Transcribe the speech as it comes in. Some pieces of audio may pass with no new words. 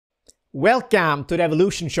Welcome to the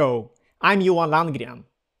Evolution Show. I'm Johan Landgren.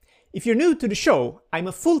 If you're new to the show, I'm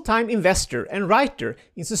a full-time investor and writer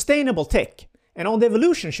in sustainable tech. And on the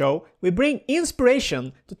Evolution Show, we bring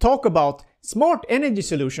inspiration to talk about smart energy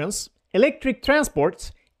solutions, electric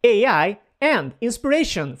transport, AI, and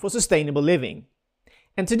inspiration for sustainable living.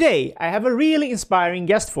 And today, I have a really inspiring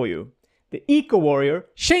guest for you, the eco-warrior,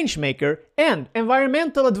 changemaker, and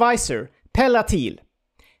environmental advisor, Pella Thiel.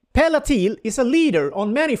 Pella Thiel is a leader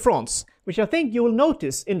on many fronts, which I think you will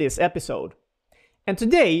notice in this episode. And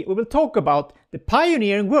today we will talk about the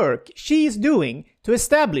pioneering work she is doing to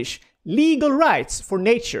establish legal rights for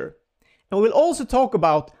nature. And we will also talk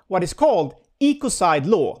about what is called ecocide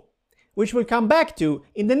law, which we'll come back to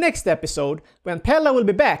in the next episode when Pella will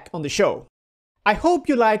be back on the show. I hope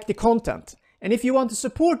you like the content, and if you want to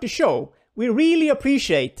support the show, we really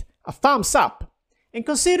appreciate a thumbs up and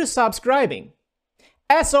consider subscribing.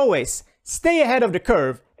 As always, stay ahead of the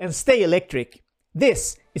curve and stay electric.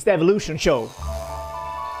 This is the Evolution Show.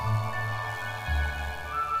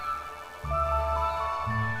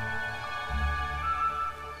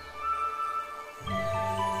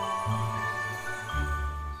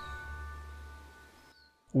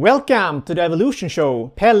 Welcome to the Evolution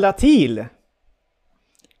Show, Pella Thiel.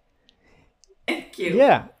 Thank you.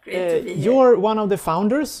 Yeah, Great to be here. you're one of the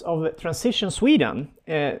founders of Transition Sweden,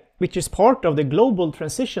 which is part of the Global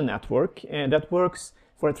Transition Network that works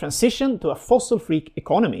for a transition to a fossil-free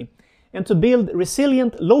economy and to build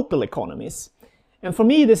resilient local economies. And for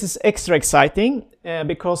me, this is extra exciting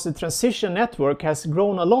because the Transition Network has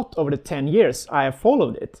grown a lot over the 10 years I have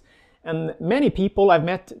followed it. And many people I've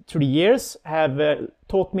met through the years have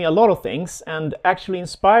taught me a lot of things and actually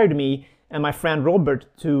inspired me and my friend Robert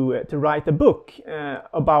to write a book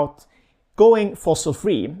about going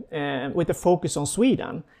fossil-free with a focus on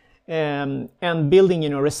Sweden and building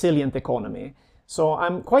a resilient economy. So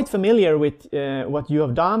I'm quite familiar with what you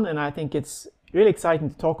have done, and I think it's really exciting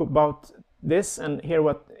to talk about this and hear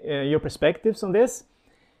what your perspectives on this.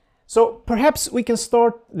 So perhaps we can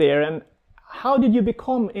start there. And how did you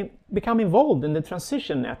become involved in the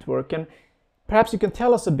Transition Network? And perhaps you can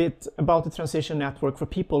tell us a bit about the Transition Network for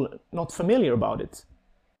people not familiar about it.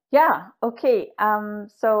 Yeah, okay.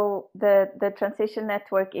 So the Transition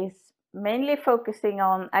Network is mainly focusing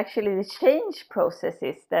on actually the change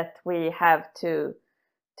processes that we have to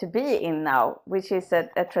be in now, which is a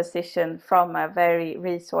transition from a very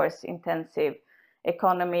resource-intensive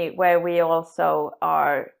economy where we also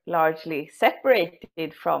are largely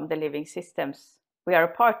separated from the living systems we are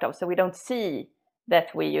a part of. So we don't see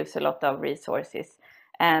that we use a lot of resources.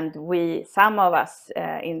 And some of us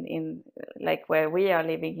in like where we are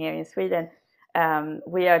living here in Sweden,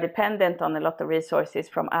 we are dependent on a lot of resources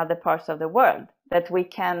from other parts of the world that we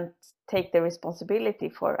can't take the responsibility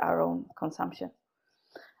for our own consumption.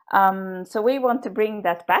 So we want to bring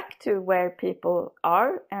that back to where people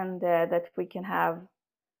are, and that we can have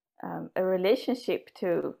a relationship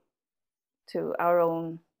to our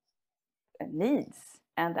own needs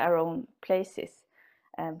and our own places,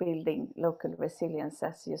 building local resilience,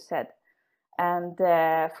 as you said. And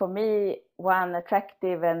for me, one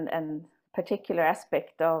attractive and particular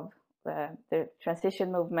aspect of the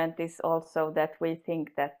transition movement is also that we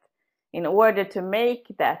think that in order to make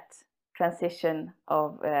that transition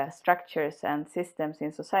of structures and systems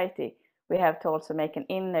in society, we have to also make an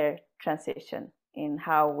inner transition in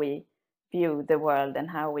how we view the world and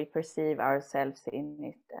how we perceive ourselves in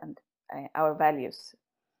it and our values.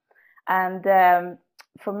 And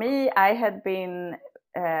for me, I had been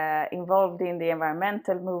involved in the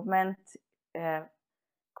environmental movement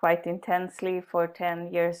quite intensely for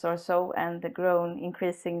 10 years or so, and grown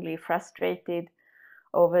increasingly frustrated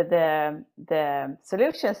over the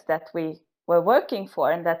solutions that we were working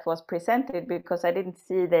for and that was presented, because I didn't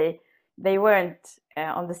see they weren't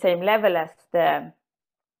on the same level as the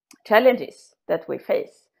challenges that we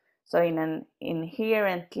face. So in an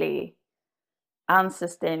inherently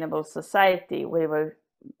unsustainable society, we were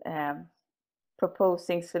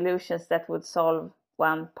proposing solutions that would solve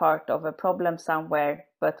one part of a problem somewhere,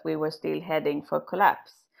 but we were still heading for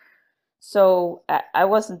collapse. So I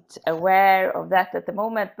wasn't aware of that at the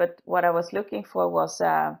moment, but what I was looking for was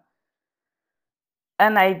an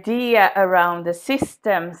idea around the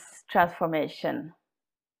systems transformation,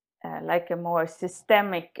 like a more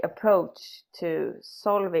systemic approach to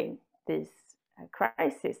solving these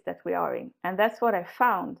crises that we are in. And that's what I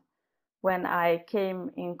found when I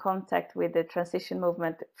came in contact with the transition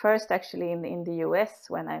movement, first actually in the US,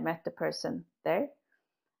 when I met the person there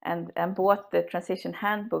and bought the transition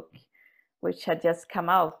handbook, which had just come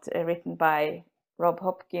out, written by Rob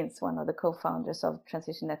Hopkins, one of the co-founders of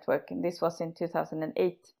Transition Network. And this was in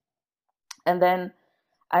 2008. And then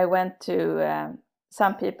I went to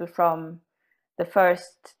some people from the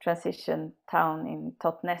first transition town in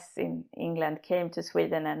Totnes in England came to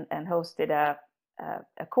Sweden and hosted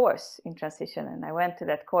a course in transition. And I went to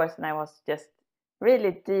that course and I was just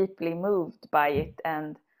really deeply moved by it,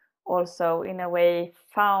 and also in a way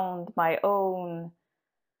found my own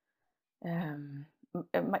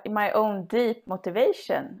my own deep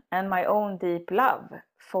motivation and my own deep love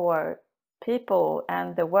for people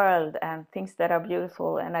and the world and things that are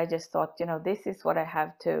beautiful. And I just thought, you know, this is what I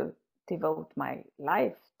have to devote my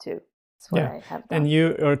life to. That's what I have done. And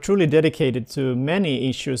you are truly dedicated to many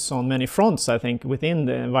issues on many fronts, I think, within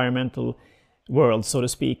the environmental world, so to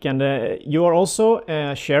speak. And you are also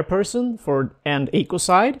a chairperson for End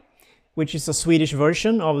Ecocide, which is a Swedish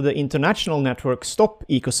version of the international network Stop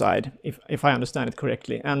Ecocide, if I understand it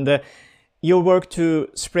correctly. And your work to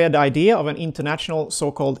spread the idea of an international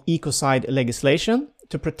so-called ecocide legislation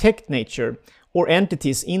to protect nature or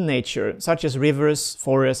entities in nature, such as rivers,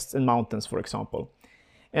 forests, and mountains, for example.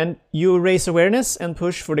 And you raise awareness and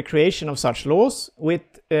push for the creation of such laws with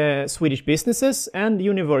Swedish businesses and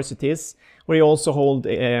universities, where you also hold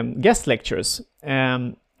guest lectures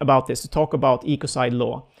about this, to talk about ecocide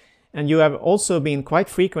law. And you have also been quite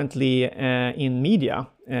frequently in media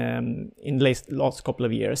in the last couple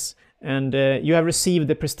of years. And you have received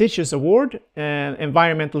the prestigious award,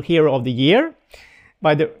 Environmental Hero of the Year,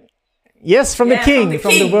 by the from the King,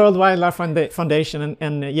 from the World Wildlife Foundation,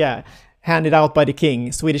 and handed out by the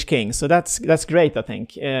King, Swedish King. So that's great, I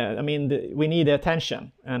think. I mean, we need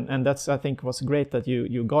attention, and that's, I think, was great that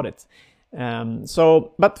you got it.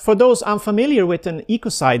 But for those unfamiliar with an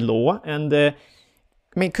ecocide law, and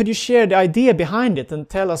I mean, could you share the idea behind it and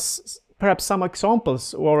tell us perhaps some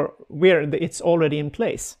examples or where it's already in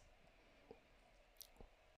place?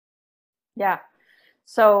 Yeah,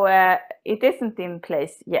 so it isn't in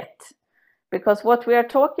place yet, because what we are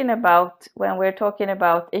talking about when we're talking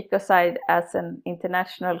about ecocide as an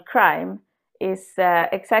international crime is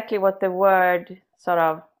exactly what the word sort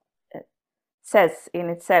of says in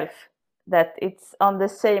itself, that it's on the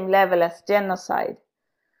same level as genocide,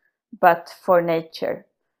 but for nature.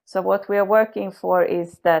 So what we are working for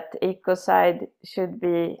is that ecocide should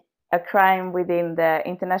be a crime within the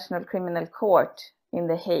International Criminal Court in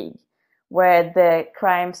The Hague, where the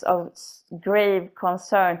crimes of grave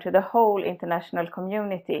concern to the whole international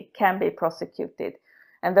community can be prosecuted.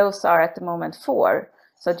 And those are at the moment 4.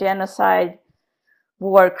 So genocide,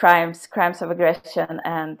 war crimes, crimes of aggression,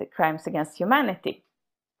 and crimes against humanity.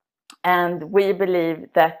 And we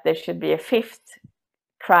believe that there should be a 5th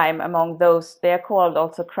crime among those. They are called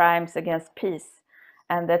also crimes against peace,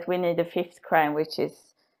 and that we need a 5th crime, which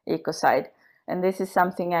is ecocide. And this is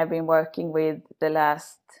something I've been working with the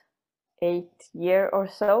last 8 years or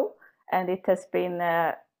so, and it has been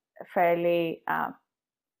a fairly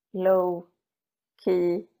low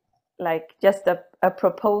key, like just a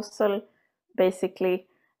proposal basically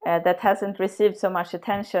that hasn't received so much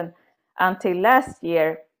attention until last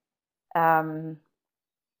year.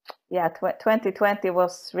 2020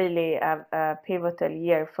 was really a pivotal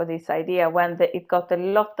year for this idea, when it got a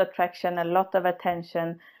lot of traction, a lot of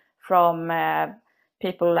attention from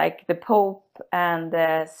people like the Pope and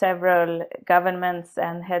several governments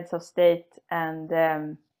and heads of state, and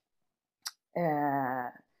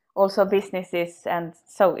also businesses. And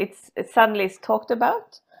so it suddenly is talked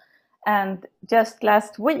about. And just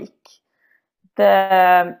last week,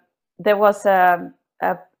 there was a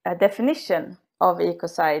definition of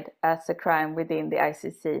ecocide as a crime within the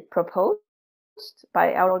ICC proposed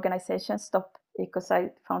by our organization, Stop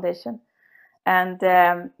Ecocide Foundation. And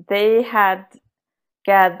they had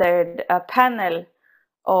gathered a panel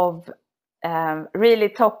of really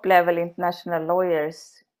top-level international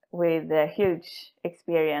lawyers with huge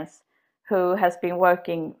experience, who has been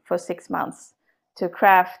working for 6 months to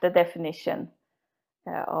craft the definition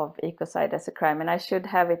of ecocide as a crime. And I should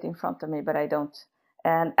have it in front of me, but I don't.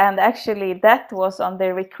 And actually that was on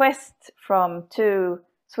the request from 2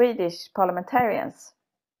 Swedish parliamentarians.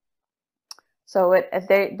 So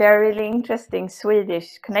there are really interesting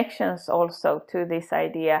Swedish connections also to this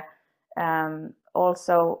idea.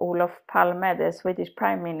 Also Olof Palme, the Swedish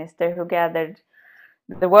Prime Minister, who gathered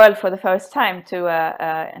the world for the first time to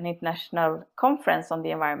an international conference on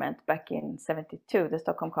the environment back in 1972, the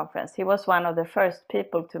Stockholm Conference. He was one of the first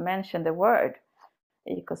people to mention the word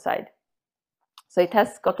ecocide. So it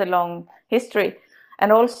has got a long history.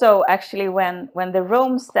 And also actually when the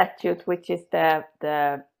Rome Statute, which is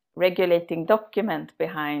the regulating document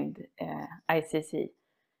behind ICC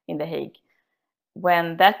in The Hague,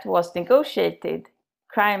 when that was negotiated,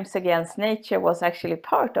 crimes against nature was actually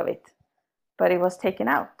part of it, but it was taken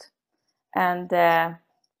out. And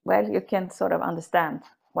well, you can sort of understand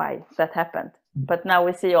why that happened. But now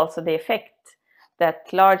we see also the effect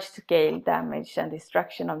that large-scale damage and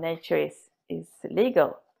destruction of nature is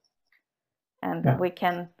legal, and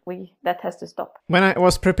that has to stop. When I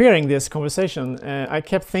was preparing this conversation, I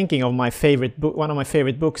kept thinking of my favorite book, one of my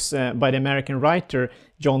favorite books by the American writer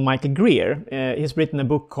John Michael Greer. He's written a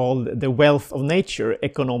book called The Wealth of Nature: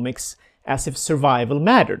 Economics as if Survival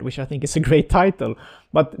Mattered, which I think is a great title.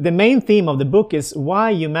 But the main theme of the book is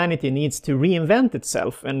why humanity needs to reinvent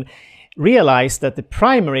itself and realize that the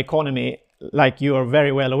primary economy, like you are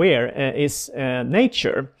very well aware, is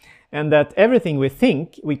nature. And that everything we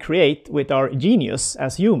think we create with our genius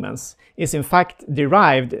as humans is in fact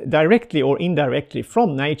derived directly or indirectly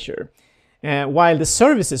from nature, while the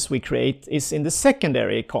services we create is in the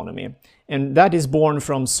secondary economy, and that is born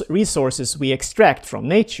from resources we extract from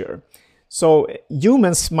nature. So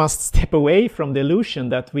humans must step away from the illusion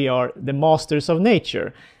that we are the masters of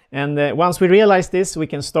nature. And once we realize this, we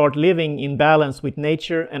can start living in balance with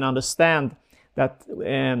nature and understand that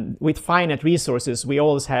with finite resources we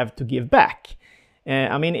always have to give back.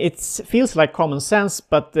 I mean, it feels like common sense,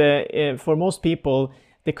 but for most people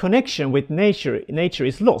the connection with nature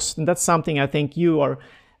is lost, and that's something I think you are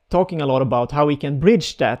talking a lot about, how we can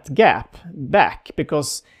bridge that gap back,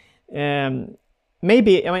 because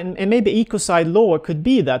maybe ecocide law could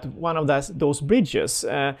be that one of those bridges.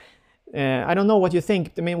 I don't know what you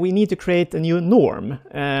think. I mean, we need to create a new norm.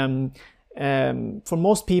 For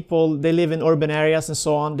most people, they live in urban areas and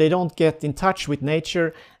so on. They don't get in touch with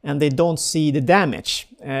nature, and they don't see the damage,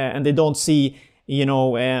 and they don't see,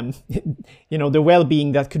 the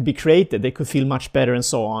well-being that could be created. They could feel much better and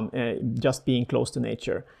so on, just being close to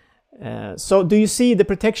nature. So do you see the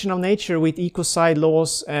protection of nature with ecocide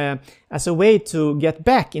laws as a way to get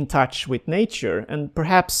back in touch with nature, and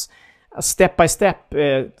perhaps step by step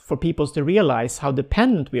for people to realize how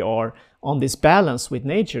dependent we are on this balance with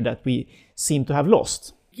nature that we seem to have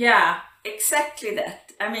lost? Yeah, exactly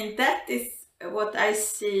that. I mean, that is what I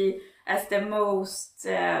see as the most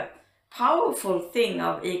powerful thing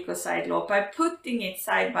of ecocide law, by putting it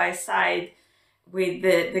side by side with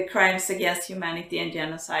the crimes against humanity and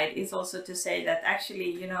genocide, is also to say that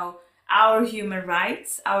actually, our human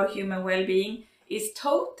rights, our human well-being is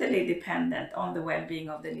totally dependent on the well-being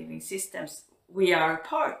of the living systems we are a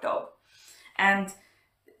part of. And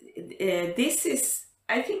this is,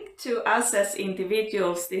 I think, to us as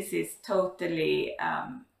individuals, this is totally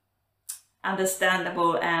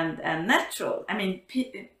understandable and natural. I mean,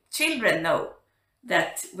 children know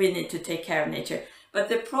that we need to take care of nature. But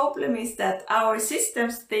the problem is that our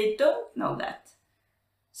systems, they don't know that.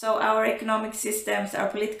 So our economic systems, our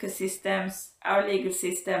political systems, our legal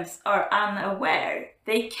systems are unaware.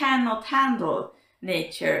 They cannot handle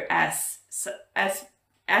nature as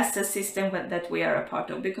a system that we are a part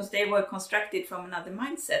of, because they were constructed from another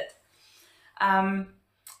mindset. And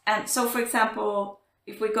so, for example,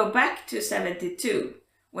 if we go back to 1972,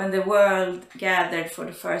 when the world gathered for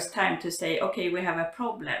the first time to say, okay, we have a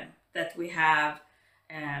problem, that we have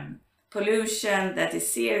pollution that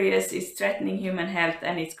is serious, is threatening human health,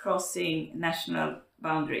 and it's crossing national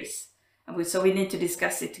boundaries. And so we need to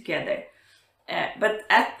discuss it together. But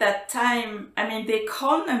at that time, I mean, the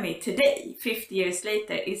economy today, 50 years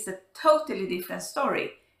later, is a totally different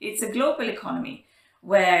story. It's a global economy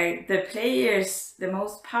where the players, the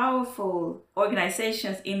most powerful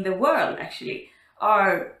organizations in the world actually,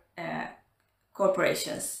 are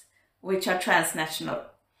corporations, which are transnational.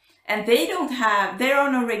 And there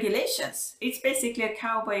are no regulations. It's basically a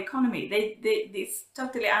cowboy economy. It's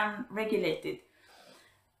totally unregulated.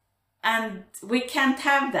 And we can't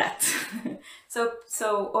have that.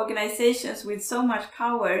 So organizations with so much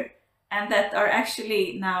power and that are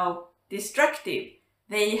actually now destructive,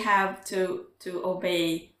 they have to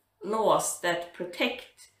obey laws that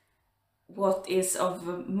protect what is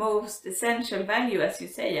of most essential value, as you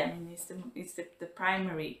say. I mean, it's the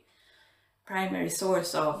primary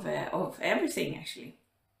source of everything, actually.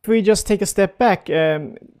 If we just take a step back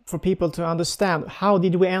for people to understand, how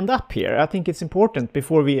did we end up here? I think it's important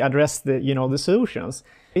before we address the solutions. I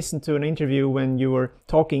listened to an interview when you were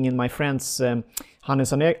talking in my friend's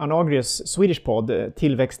Hannes Anagrius Swedish pod,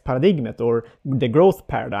 Tillväxtparadigmet, or the growth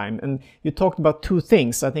paradigm, and you talked about two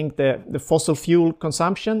things. I think the fossil fuel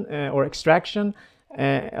consumption or extraction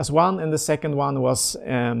as one, and the second one was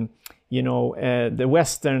the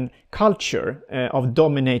Western culture of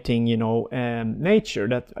dominating, nature,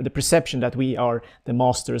 that the perception that we are the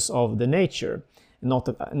masters of the nature, not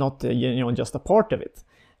just a part of it.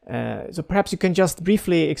 So perhaps you can just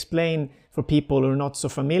briefly explain for people who are not so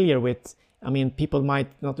familiar with I mean, people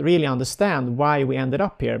might not really understand why we ended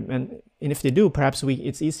up here, and if they do, perhaps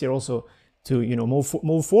it's easier also to, you know,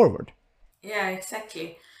 move forward. Yeah,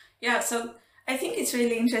 exactly. Yeah, so I think it's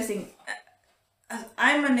really interesting.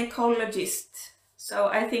 I'm an ecologist, so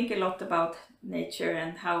I think a lot about nature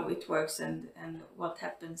and how it works and what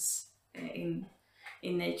happens in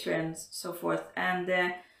nature and so forth. And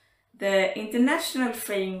the international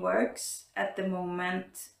frameworks at the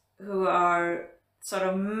moment who are sort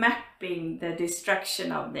of mapping the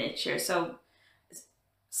destruction of nature. So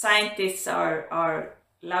scientists are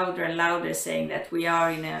louder and louder saying that we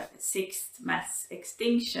are in a 6th mass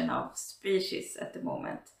extinction of species at the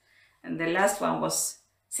moment. And the last one was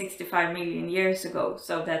 65 million years ago.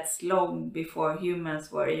 So that's long before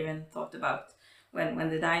humans were even thought about, when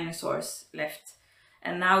the dinosaurs left.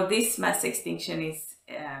 And now this mass extinction is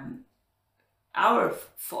our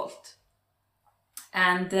fault.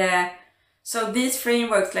 And so these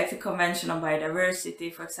frameworks, like the Convention on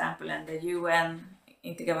Biodiversity, for example, and the UN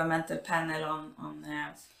Intergovernmental Panel on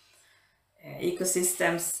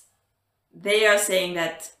Ecosystems, they are saying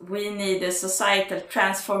that we need a societal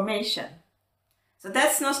transformation. So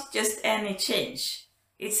that's not just any change.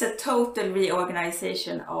 It's a total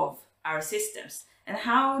reorganization of our systems. And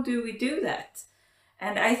how do we do that?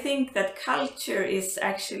 And I think that culture is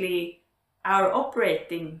actually our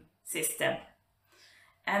operating system.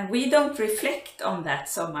 And we don't reflect on that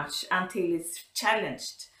so much until it's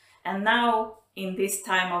challenged. And now, in this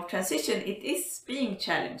time of transition, it is being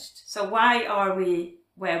challenged. So why are we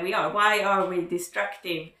where we are? Why are we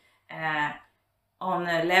destructive on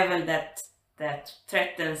a level that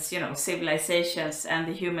threatens, you know, civilizations and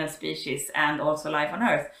the human species and also life on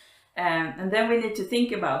Earth? And then we need to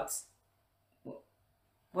think about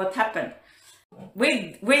what happened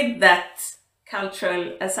with that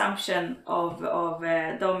cultural assumption of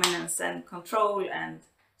dominance and control and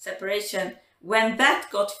separation. When that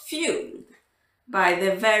got fueled by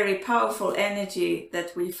the very powerful energy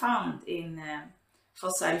that we found in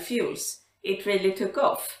fossil fuels, it really took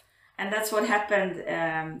off. And that's what happened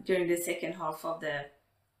during the second half of the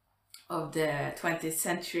 20th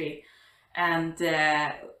century, and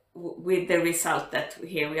with the result that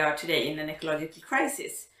here we are today in an ecological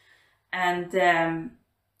crisis. And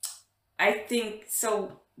I think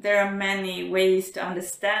so there are many ways to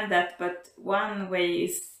understand that, but one way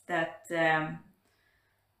is that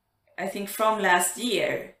I think from last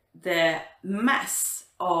year, the mass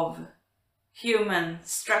of human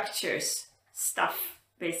structures, stuff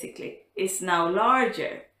basically, is now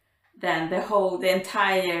larger than the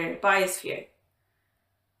entire biosphere.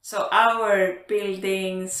 So our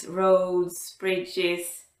buildings, roads,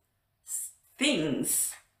 bridges,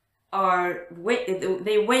 things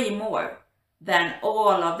they weigh more than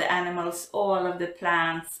all of the animals, all of the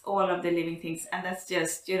plants, all of the living things. And that's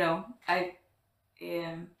just, you know, I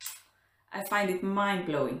find it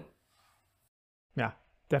mind-blowing. Yeah,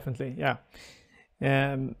 definitely. Yeah.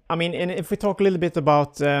 I mean, and if we talk a little bit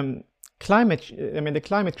about the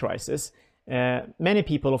climate crisis, many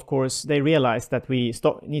people, of course, they realize that we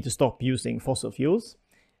need to stop using fossil fuels.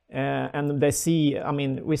 And they see, I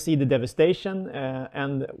mean, we see the devastation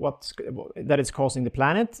and that it's causing the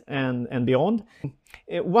planet and beyond.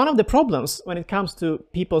 One of the problems when it comes to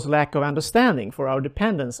people's lack of understanding for our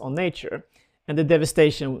dependence on nature and the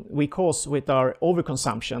devastation we cause with our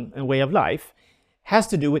overconsumption and way of life has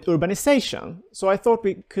to do with urbanization. So I thought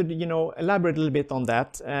we could, you know, elaborate a little bit on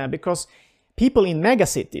that because people in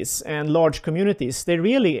megacities and large communities, they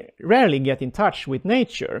really rarely get in touch with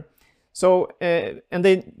nature. So, and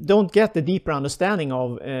they don't get the deeper understanding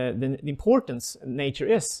of the importance nature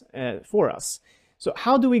is for us. So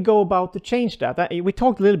how do we go about to change that? We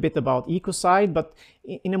talked a little bit about ecocide, but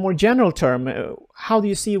in a more general term, how do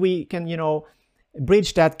you see we can, you know,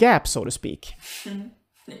 bridge that gap, so to speak?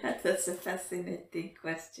 Yeah, that's a fascinating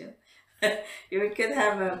question. We could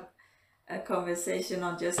have a conversation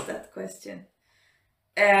on just that question.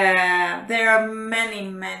 There are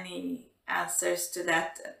many answers to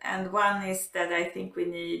that, and one is that I think we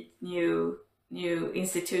need new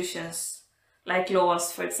institutions, like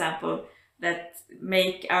laws, for example, that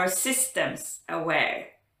make our systems aware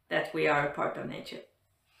that we are a part of nature.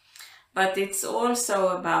 But it's also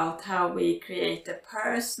about how we create a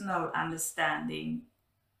personal understanding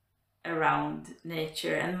around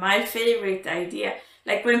nature. And my favorite idea,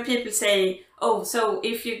 like when people say, oh, so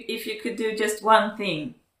if you could do just one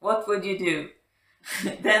thing, what would you do?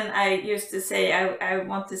 Then I used to say, I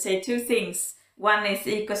want to say two things. One is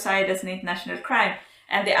ecocide as an international crime,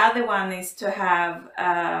 and the other one is to have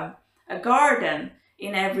a garden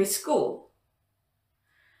in every school.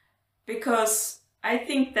 Because I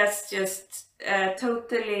think that's just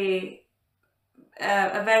totally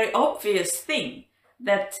a very obvious thing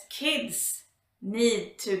that kids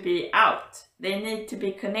need to be out. They need to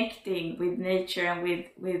be connecting with nature and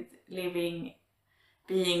with living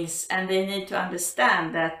beings, and they need to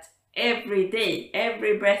understand that every day,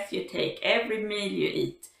 every breath you take, every meal you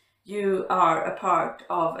eat, you are a part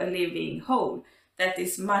of a living whole that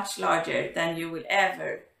is much larger than you will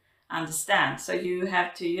ever understand. So you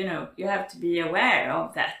have to, you have to be aware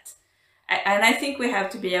of that. And I think we have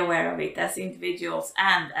to be aware of it as individuals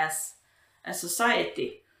and as a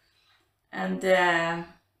society. And there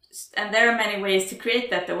are many ways to create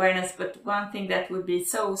that awareness, but one thing that would be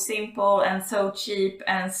so simple and so cheap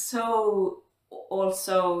and so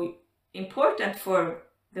also important for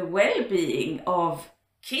the well-being of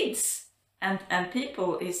kids and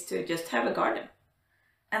people is to just have a garden.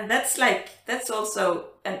 And that's also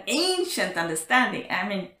an ancient understanding. I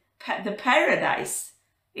mean, the paradise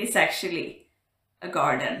is actually a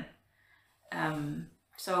garden.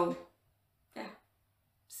 So, yeah.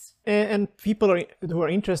 And people who are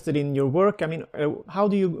interested in your work, I mean, how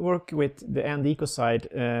do you work with the End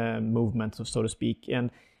Ecocide movement, so to speak?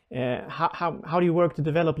 And how do you work to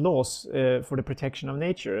develop laws for the protection of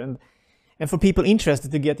nature? And for people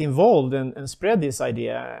interested to get involved and spread this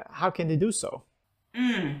idea, how can they do so?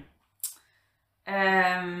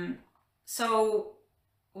 So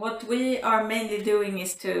what we are mainly doing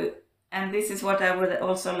is to, and this is what I would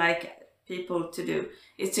also like people to do,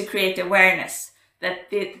 is to create awareness that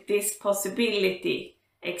this possibility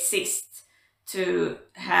exists to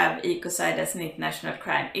have ecocide as an international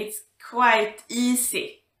crime. It's quite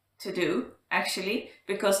easy to do, actually,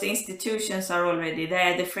 because the institutions are already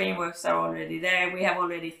there, the frameworks are already there, we have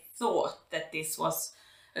already thought that this was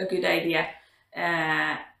a good idea.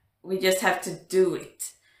 We just have to do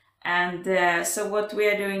it. And so what we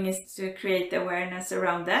are doing is to create awareness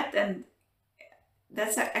around that, and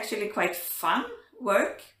that's actually quite fun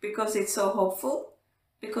work because it's so hopeful,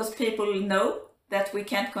 because people know that we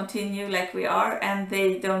can't continue like we are and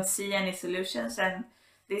they don't see any solutions, and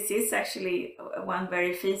this is actually one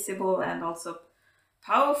very feasible and also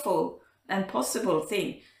powerful and possible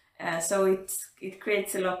thing. So it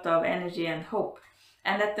creates a lot of energy and hope.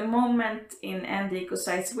 And at the moment in End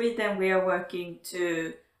Ecocide Sweden, we are working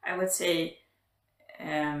to, I would say,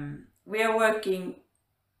 we are working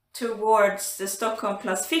towards the Stockholm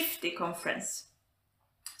Plus 50 conference.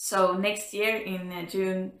 So next year in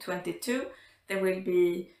June 22, there will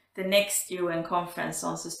be the next UN conference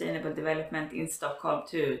on sustainable development in Stockholm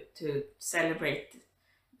to celebrate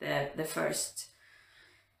the first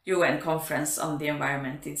UN conference on the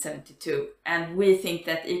environment in 72, and we think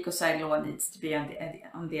that ecocide law needs to be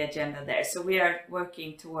on the agenda there. So we are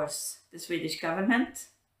working towards the Swedish government,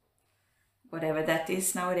 whatever that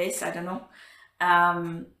is nowadays, I don't know.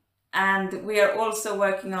 And we are also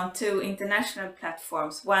working on 2 international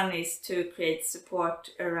platforms. One is to create support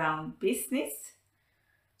around business.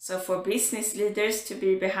 So for business leaders to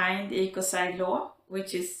be behind ecocide law,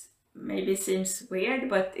 which is maybe seems weird,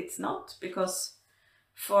 but it's not, because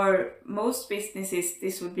for most businesses,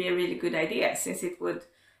 this would be a really good idea, since it would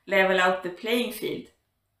level out the playing field,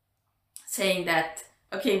 saying that,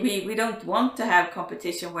 okay, we don't want to have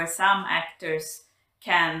competition where some actors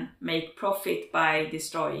can make profit by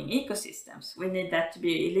destroying ecosystems. We need that to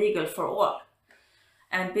be illegal for all.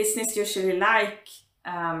 And business usually like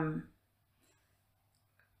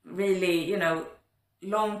really,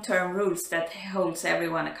 long-term rules that holds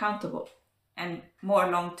everyone accountable, and more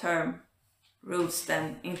long-term rules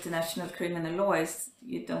than international criminal law is,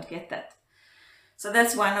 you don't get that. So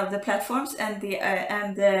that's one of the platforms, and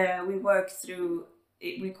we work through,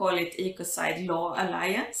 we call it Ecocide Law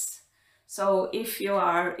Alliance. So if you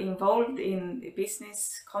are involved in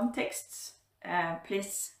business contexts,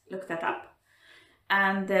 please look that up.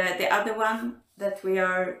 And the other one that we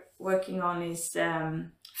are working on is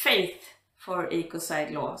Faith for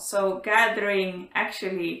Ecocide Law. So gathering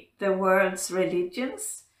actually the world's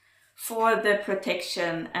religions for the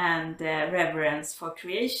protection and reverence for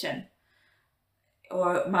creation,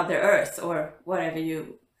 or Mother Earth, or whatever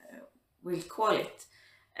you will call it.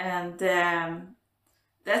 And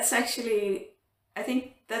that's actually, I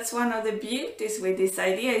think that's one of the beauties with this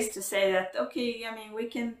idea, is to say that, okay, I mean, we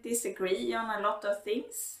can disagree on a lot of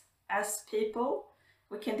things as people.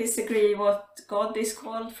 We can disagree what God is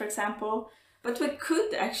called, for example, but we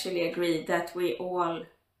could actually agree that we all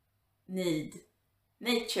need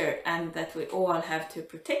nature and that we all have to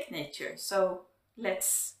protect nature. So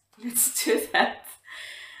let's do that.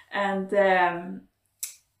 And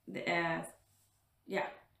yeah,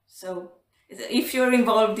 so if you're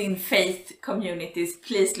involved in faith communities,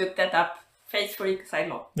 please look that up. face for ecocide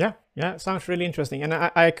law. Yeah, sounds really interesting. And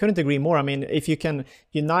I couldn't agree more. I mean, if you can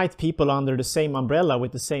unite people under the same umbrella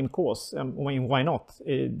with the same cause, I mean, why not?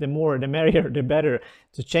 The more, the merrier, the better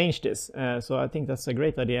to change this. So I think that's a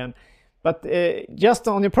great idea. But just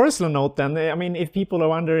on your personal note then, I mean, if people are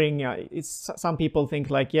wondering, some people think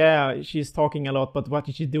like, yeah, she's talking a lot, but what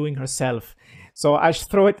is she doing herself? So I should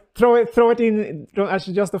throw it in as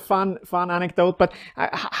just a fun anecdote. But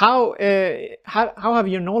how have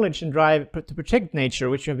your knowledge and drive to protect nature,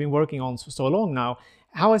 which you have been working on for so long now,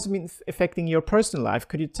 how has it been affecting your personal life?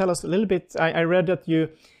 Could you tell us a little bit? I read that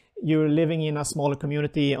you're living in a smaller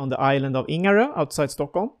community on the island of Ingarö outside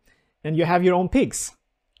Stockholm, and you have your own pigs,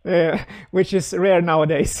 which is rare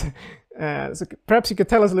nowadays. So perhaps you could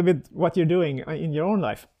tell us a little bit what you're doing in your own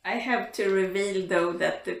life. I have to reveal though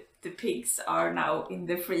that the pigs are now in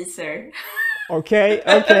the freezer. Okay.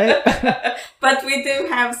 But we do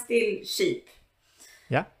have still sheep.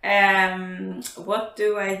 Yeah. What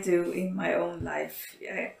do I do in my own life?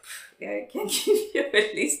 I can give you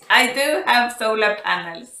a list. I do have solar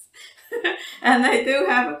panels and I do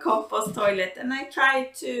have a compost toilet, and I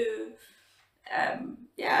try to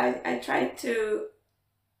I try to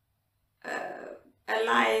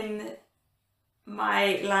align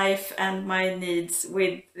my life and my needs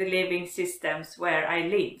with the living systems where I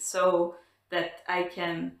live, so that I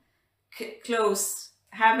can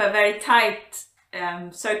have a very tight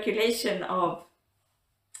circulation of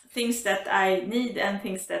things that I need and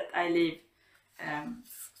things that I leave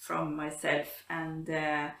from myself. And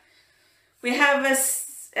we have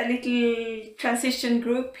a little transition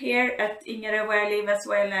group here at Ingarö where I live as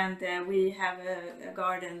well, and we have a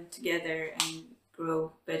garden together and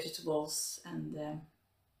grow vegetables and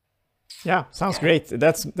yeah, sounds great.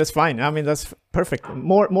 That's fine. I mean, that's perfect.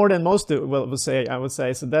 More than most will say, I would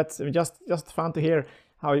say. So that's just fun to hear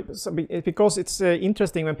how because it's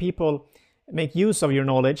interesting when people make use of your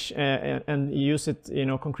knowledge and use it,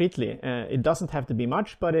 concretely. It doesn't have to be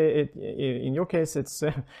much, but in your case, it's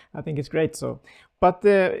I think it's great. So, but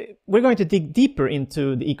we're going to dig deeper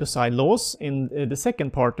into the ecocide laws in the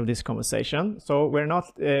second part of this conversation. So we're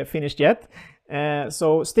not finished yet.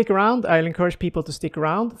 So stick around. I'll encourage people to stick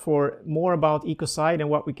around for more about ecocide and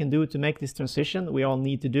what we can do to make this transition we all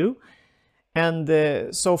need to do.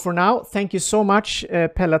 And so for now, thank you so much,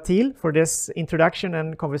 Pella Thiel, for this introduction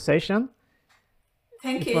and conversation.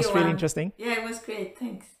 Thank you, It was Johan. really interesting. Yeah, it was great.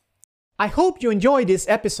 Thanks. I hope you enjoyed this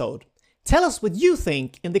episode. Tell us what you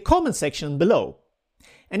think in the comment section below.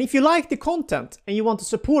 And if you like the content and you want to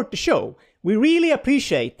support the show, we really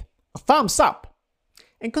appreciate a thumbs up.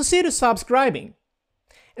 And consider subscribing.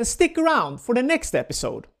 And stick around for the next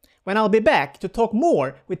episode, when I'll be back to talk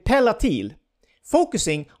more with Pella Thiel,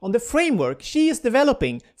 focusing on the framework she is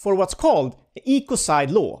developing for what's called the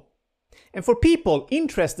ecocide law. And for people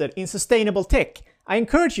interested in sustainable tech, I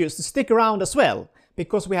encourage you to stick around as well,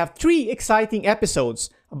 because we have 3 exciting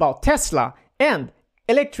episodes about Tesla and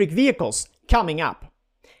electric vehicles coming up.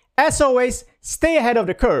 As always, stay ahead of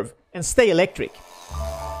the curve and stay electric.